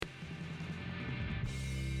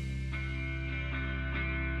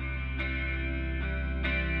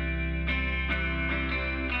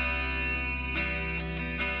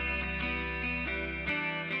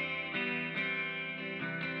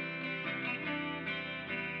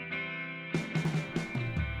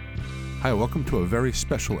Hi, welcome to a very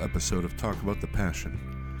special episode of Talk About the Passion.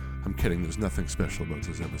 I'm kidding, there's nothing special about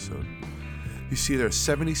this episode. You see, there are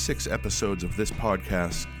 76 episodes of this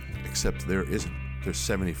podcast, except there isn't. There's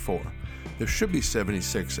 74. There should be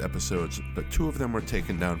 76 episodes, but 2 of them were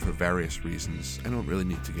taken down for various reasons I don't really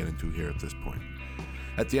need to get into here at this point.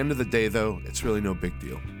 At the end of the day, though, it's really no big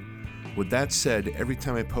deal. With that said, every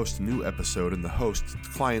time I post a new episode and the host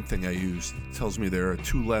client thing I use tells me there are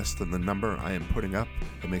 2 less than the number I am putting up,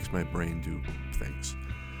 it makes my brain do things.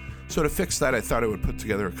 So to fix that, I thought I would put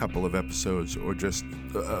together a couple of episodes or just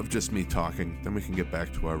me talking, then we can get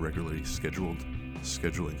back to our regularly scheduled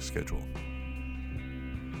scheduling schedule.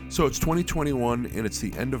 So it's 2021 and it's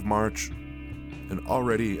the end of March, and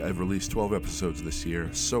already I've released 12 episodes this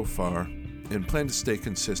year so far and plan to stay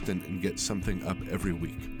consistent and get something up every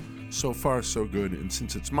week. So far, so good, and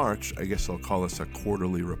since it's March, I guess I'll call this a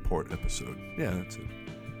quarterly report episode. Yeah, that's it.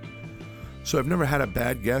 So I've never had a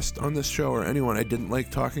bad guest on this show or anyone I didn't like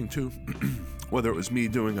talking to, whether it was me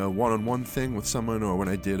doing a one-on-one thing with someone or when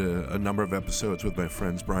I did a number of episodes with my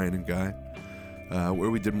friends Brian and Guy, where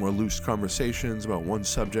we did more loose conversations about one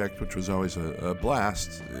subject, which was always a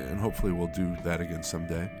blast, and hopefully we'll do that again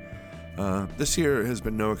someday. This year has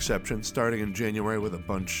been no exception, starting in January with a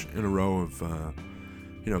bunch in a row of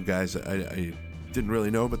guys I didn't really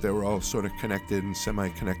know, but they were all sort of connected and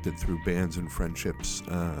semi-connected through bands and friendships.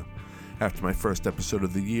 After my first episode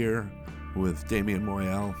of the year with Damien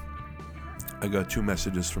Moyal, I got 2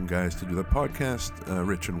 messages from guys to do the podcast,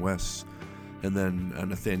 Rich and Wes, and then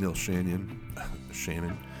Nathaniel Shannon,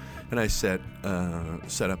 and I set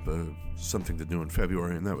up something to do in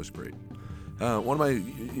February, and that was great. One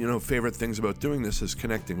of my favorite things about doing this is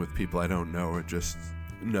connecting with people I don't know or just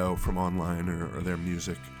know from online or their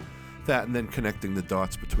music. That and then connecting the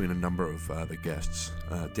dots between a number of the guests.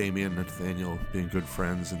 Damien and Nathaniel being good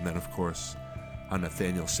friends, and then of course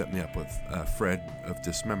Nathaniel set me up with Fred of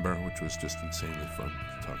Dismember, which was just insanely fun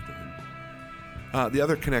to talk to him. The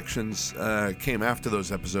other connections came after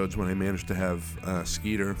those episodes when I managed to have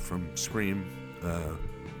Skeeter from Scream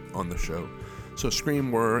on the show. So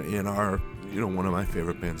Scream were in our, one of my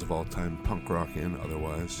favorite bands of all time, punk rock and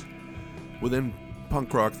otherwise. Within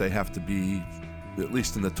punk rock, they have to be at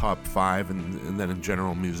least in the top 5, and then in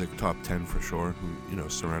general music, top 10 for sure.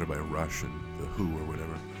 Surrounded by Rush and The Who or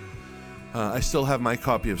whatever. I still have my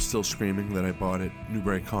copy of Still Screaming that I bought at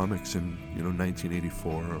Newbury Comics in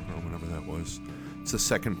 1984 or whenever that was. It's the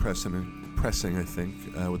second pressing, I think,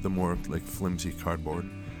 with the more like flimsy cardboard.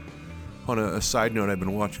 On a side note, I've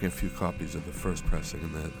been watching a few copies of the first pressing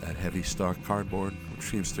in that heavy stock cardboard, which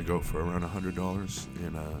seems to go for around $100,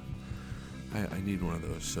 and I need one of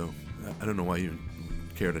those, so I don't know why you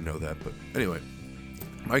care to know that, but anyway,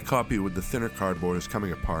 my copy with the thinner cardboard is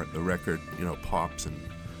coming apart. The record, pops and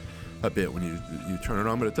a bit when you turn it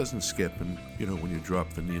on, but it doesn't skip, and when you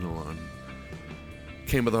drop the needle on.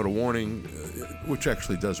 Came without a warning, which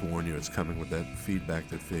actually does warn you it's coming with that feedback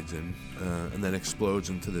that fades in, and then explodes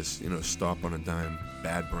into this, stop on a dime,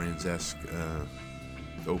 Bad Brains-esque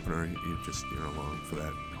opener. You're along for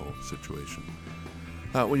that whole situation.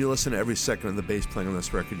 When you listen to every second of the bass playing on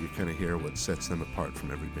this record, you kind of hear what sets them apart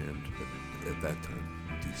from every band at that time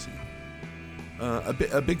in DC.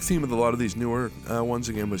 A big theme of a lot of these newer ones,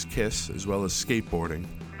 again, was Kiss, as well as skateboarding.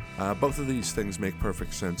 Both of these things make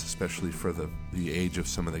perfect sense, especially for the age of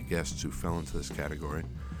some of the guests who fell into this category.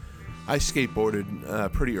 I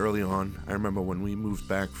skateboarded pretty early on. I remember when we moved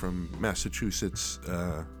back from Massachusetts,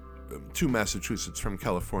 to Massachusetts from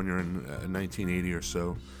California in 1980 or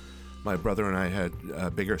so. My brother and I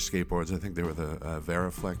had bigger skateboards. I think they were the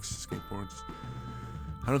Veriflex skateboards.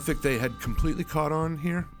 I don't think they had completely caught on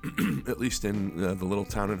here, at least in the little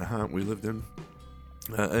town in Nahant we lived in.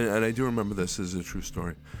 And I do remember this as a true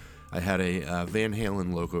story. I had a Van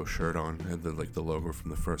Halen logo shirt on, had the logo from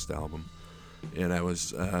the first album. And I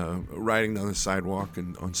was riding down the sidewalk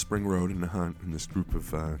on Spring Road in Nahant, and this group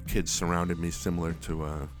of kids surrounded me, similar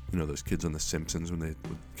to those kids on The Simpsons when they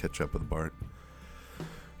would catch up with Bart.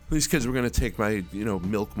 These kids were going to take my,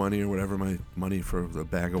 milk money or whatever, my money for a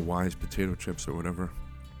bag of Wise potato chips or whatever.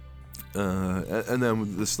 And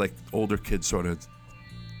then this, older kid sort of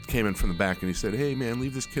came in from the back and he said, "Hey, man,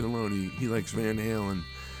 leave this kid alone. He likes Van Halen.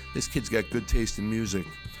 This kid's got good taste in music."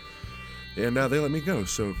 And they let me go.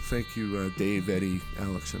 So thank you, Dave, Eddie,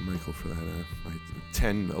 Alex, and Michael for that. My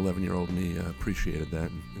 10, 11-year-old me appreciated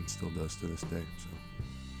that and still does to this day.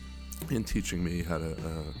 So, in teaching me how to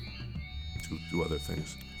do other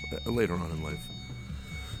things later on in life.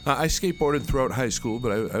 I skateboarded throughout high school,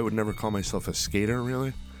 but I would never call myself a skater,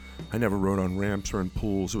 really. I never rode on ramps or in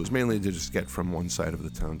pools. It was mainly to just get from one side of the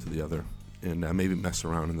town to the other, and maybe mess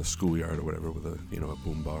around in the schoolyard or whatever with a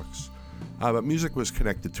boom box. But music was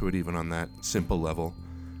connected to it even on that simple level.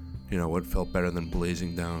 You know, what felt better than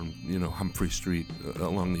blazing down, Humphrey Street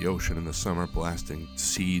along the ocean in the summer, blasting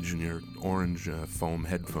Siege in your orange foam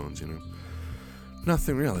headphones,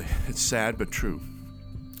 Nothing really. It's sad but true.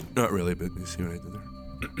 Not really, but you see what I did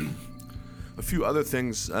there? A few other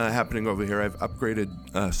things happening over here. I've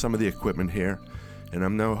upgraded some of the equipment here, and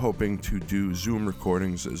I'm now hoping to do Zoom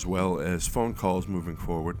recordings as well as phone calls moving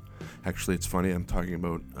forward. Actually, it's funny, I'm talking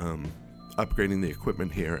about upgrading the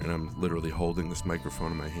equipment here, and I'm literally holding this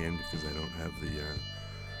microphone in my hand because I don't have the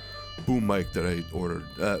boom mic that I ordered,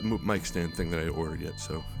 mic stand thing that I ordered yet,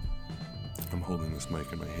 so I'm holding this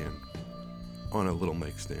mic in my hand on a little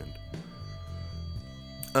mic stand.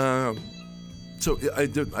 So I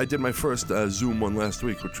did my first Zoom one last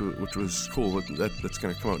week, which was cool. That's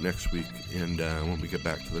going to come out next week, and when we get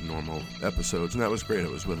back to the normal episodes, and that was great. It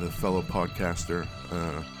was with a fellow podcaster.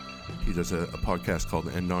 He does a podcast called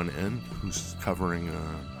End on End, who's covering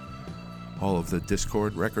all of the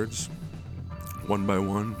Discord records, one by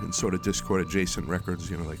one, and sort of Discord adjacent records,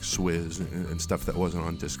 like Swizz and stuff that wasn't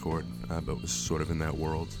on Discord, but was sort of in that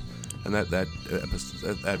world. And that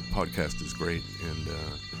podcast is great, and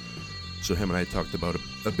so him and I talked about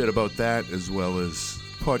a bit about that, as well as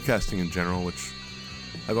podcasting in general, which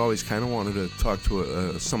I've always kind of wanted to talk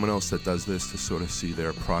to someone else that does this to sort of see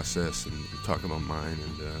their process and talk about mine.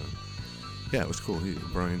 And yeah, it was cool.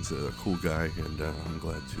 Brian's a cool guy, and I'm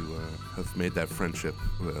glad to have made that friendship.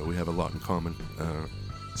 We have a lot in common.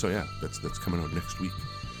 So yeah, that's coming out next week.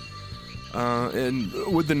 And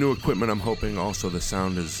with the new equipment, I'm hoping also the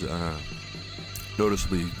sound is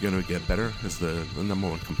noticeably going to get better. Is the number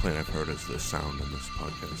one complaint I've heard is the sound on this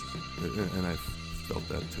podcast, and I've felt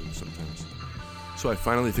that too sometimes. So I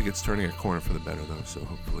finally think it's turning a corner for the better, though, so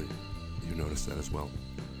hopefully you notice that as well.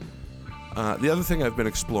 The other thing I've been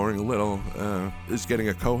exploring a little is getting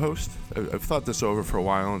a co-host. I've thought this over for a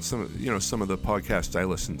while, and some of the podcasts I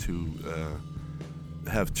listen to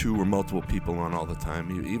have two or multiple people on all the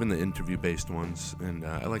time, even the interview-based ones, and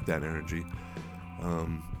I like that energy.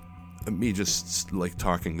 Me just like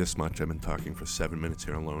talking this much, I've been talking for 7 minutes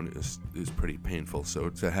here alone, is pretty painful, so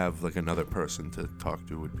to have like another person to talk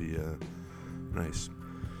to would be nice.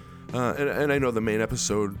 And I know the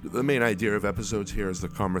main idea of episodes here is the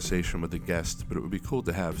conversation with the guest, but it would be cool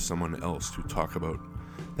to have someone else to talk about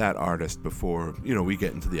that artist before, we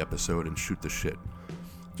get into the episode and shoot the shit.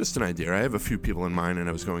 Just an idea. I have a few people in mind, and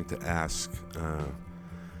I was going to ask,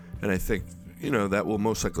 and I think, that will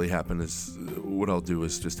most likely happen is what I'll do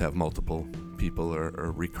is just have multiple people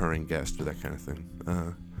or recurring guests or that kind of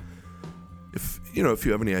thing. If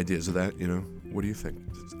you have any ideas of that, what do you think?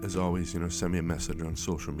 As always, send me a message on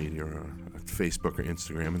social media or Facebook or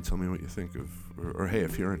Instagram and tell me what you think of, or hey,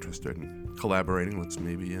 if you're interested in collaborating, let's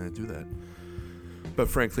maybe do that. But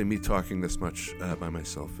frankly, me talking this much by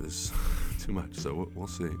myself is too much, so we'll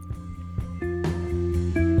see.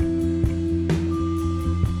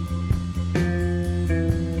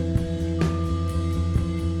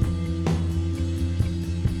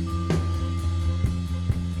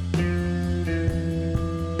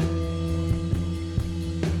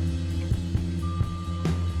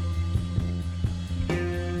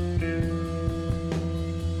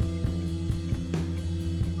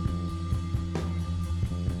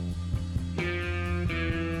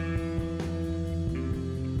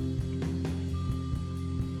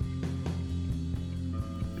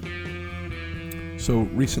 So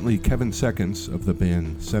recently, Kevin Seconds of the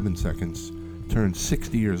band 7 Seconds turned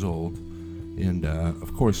 60 years old, and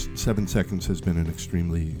of course 7 Seconds has been an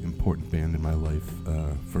extremely important band in my life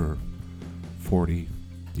for 40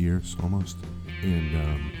 years almost.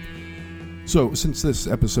 And so since this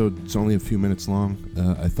episode is only a few minutes long,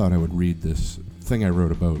 I thought I would read this thing I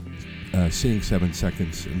wrote about seeing 7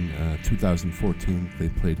 Seconds in 2014. They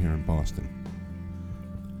played here in Boston.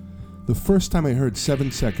 The first time I heard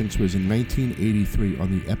 7 Seconds was in 1983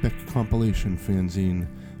 on the epic compilation fanzine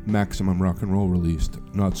Maximum Rock and Roll released,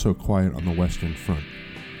 Not So Quiet on the Western Front.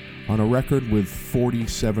 On a record with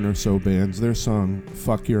 47 or so bands, their song,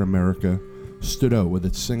 Fuck Your America, stood out with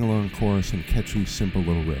its sing-along chorus and catchy, simple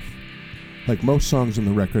little riff. Like most songs on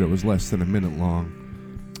the record, it was less than a minute long.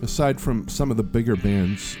 Aside from some of the bigger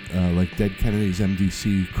bands, like Dead Kennedys,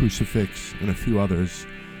 MDC, Crucifix, and a few others,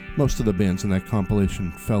 most of the bands in that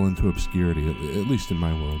compilation fell into obscurity, at least in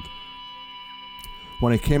my world.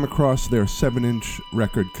 When I came across their 7-inch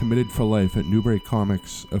record Committed for Life at Newbury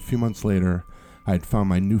Comics a few months later, I had found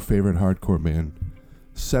my new favorite hardcore band.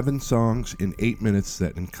 7 songs in 8 minutes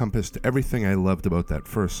that encompassed everything I loved about that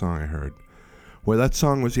first song I heard. Where that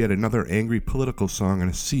song was yet another angry political song in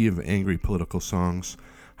a sea of angry political songs,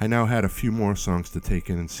 I now had a few more songs to take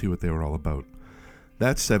in and see what they were all about.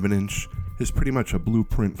 That 7-inch is pretty much a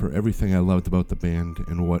blueprint for everything I loved about the band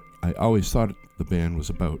and what I always thought the band was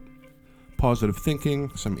about. Positive thinking,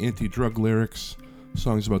 some anti-drug lyrics,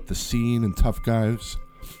 songs about the scene and tough guys,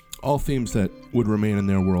 all themes that would remain in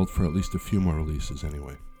their world for at least a few more releases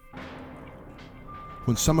anyway.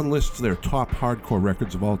 When someone lists their top hardcore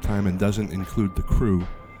records of all time and doesn't include The Crew,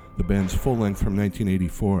 the band's full length from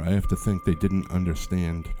 1984, I have to think they didn't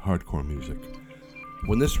understand hardcore music.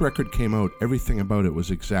 When this record came out, everything about it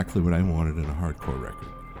was exactly what I wanted in a hardcore record.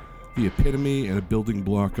 The epitome and a building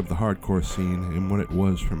block of the hardcore scene and what it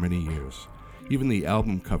was for many years. Even the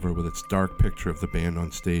album cover with its dark picture of the band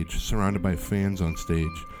on stage, surrounded by fans on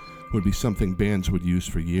stage, would be something bands would use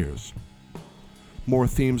for years. More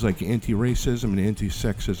themes like anti-racism and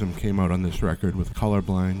anti-sexism came out on this record with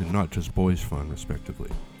Colorblind and Not Just Boys Fun, respectively.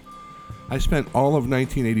 I spent all of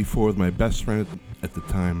 1984 with my best friend at the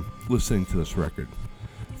time listening to this record.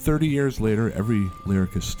 30 years later, every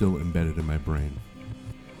lyric is still embedded in my brain.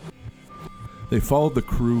 They followed The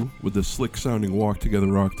Crew with the slick-sounding Walk Together,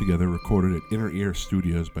 Rock Together recorded at Inner Ear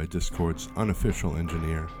Studios by Discord's unofficial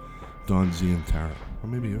engineer, Don Zientara. Or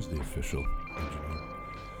maybe he was the official engineer.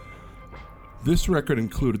 This record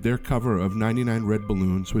included their cover of 99 Red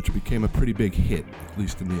Balloons, which became a pretty big hit, at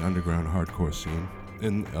least in the underground hardcore scene,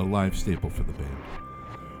 and a live staple for the band.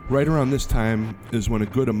 Right around this time is when a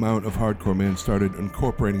good amount of hardcore bands started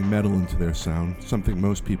incorporating metal into their sound, something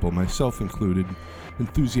most people, myself included,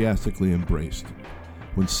 enthusiastically embraced.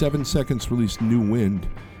 When 7 Seconds released New Wind,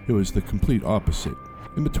 it was the complete opposite.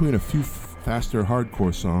 In between a few faster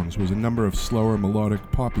hardcore songs was a number of slower,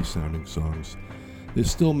 melodic, poppy-sounding songs. They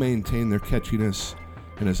still maintained their catchiness,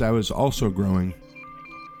 and as I was also growing,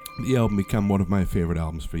 the album became one of my favorite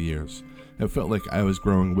albums for years. It felt like I was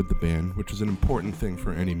growing with the band, which is an important thing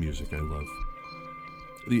for any music I love.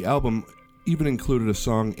 The album even included a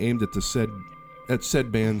song aimed at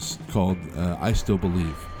said bands called I Still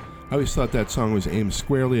Believe. I always thought that song was aimed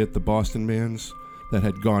squarely at the Boston bands that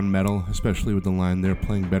had gone metal, especially with the line, "They're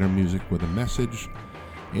playing better music with a message,"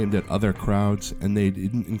 aimed at other crowds, and they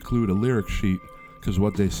didn't include a lyric sheet because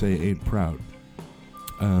what they say ain't proud.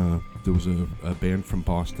 There was a band from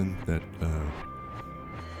Boston that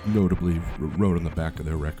notably wrote on the back of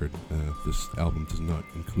their record, this album does not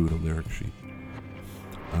include a lyric sheet.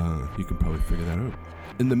 You can probably figure that out.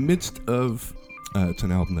 In the midst of, it's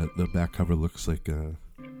an album that the back cover looks like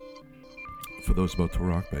For Those About to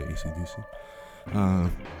Rock by AC/DC.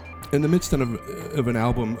 In the midst of an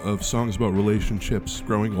album of songs about relationships,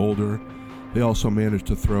 growing older, they also managed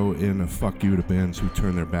to throw in a fuck you to bands who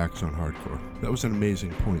turn their backs on hardcore. That was an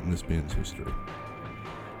amazing point in this band's history.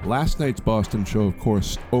 Last night's Boston show, of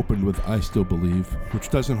course, opened with I Still Believe, which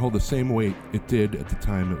doesn't hold the same weight it did at the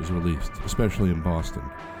time it was released, especially in Boston.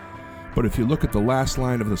 But if you look at the last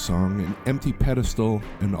line of the song, an empty pedestal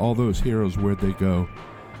and all those heroes, where'd they go?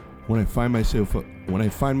 When I find myself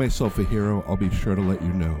a hero, I'll be sure to let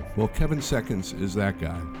you know. Well, Kevin Seconds is that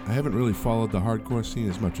guy. I haven't really followed the hardcore scene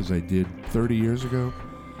as much as I did 30 years ago,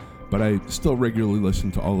 but I still regularly listen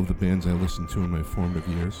to all of the bands I listened to in my formative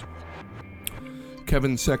years.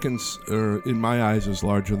 Kevin Seconds, in my eyes, is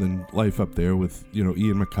larger than life up there with,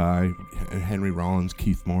 Ian Mackay, Henry Rollins,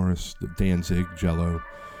 Keith Morris, Danzig, Jello,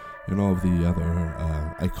 and all of the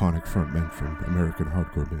other iconic frontmen from American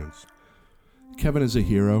hardcore bands. Kevin is a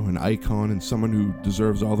hero, an icon, and someone who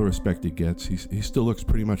deserves all the respect he gets. He still looks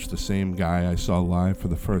pretty much the same guy I saw live for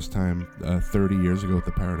the first time 30 years ago at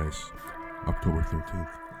the Paradise, October 13th.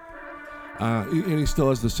 And he still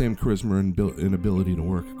has the same charisma and ability to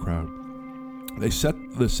work a crowd. The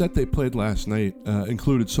set they played last night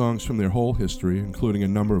included songs from their whole history, including a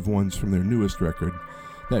number of ones from their newest record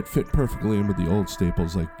that fit perfectly in with the old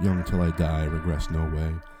staples like Young Till I Die, Regress No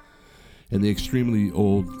Way, and the extremely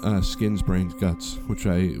old Skins, Brains, Guts, which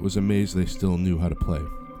I was amazed they still knew how to play.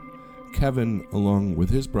 Kevin, along with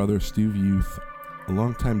his brother Steve Youth, a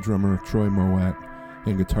longtime drummer Troy Mowat,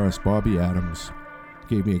 and guitarist Bobby Adams,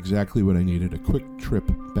 gave me exactly what I needed, a quick trip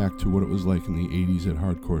back to what it was like in the 80s at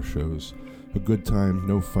hardcore shows. A good time,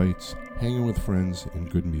 no fights, hanging with friends, and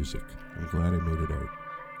good music. I'm glad I made it out.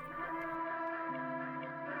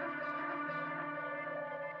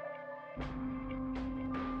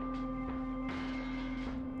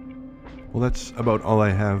 Well, that's about all I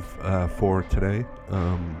have for today.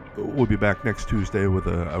 We'll be back next Tuesday with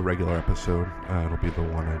a regular episode. It'll be the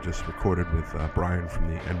one I just recorded with Brian from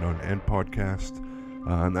the End on End podcast.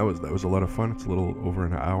 And that was a lot of fun. It's a little over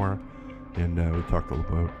an hour. And we talked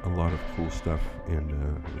about a lot of cool stuff, and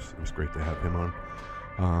it was great to have him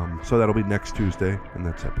on. So that'll be next Tuesday, and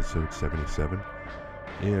that's episode 77.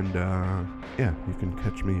 And yeah, you can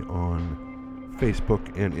catch me on Facebook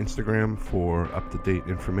and Instagram for up-to-date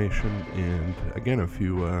information. And again, if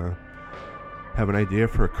you have an idea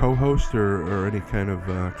for a co-host or any kind of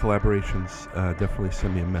collaborations, definitely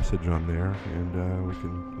send me a message on there, and we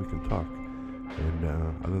can talk. And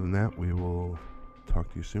other than that, we will talk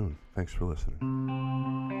to you soon. Thanks for listening.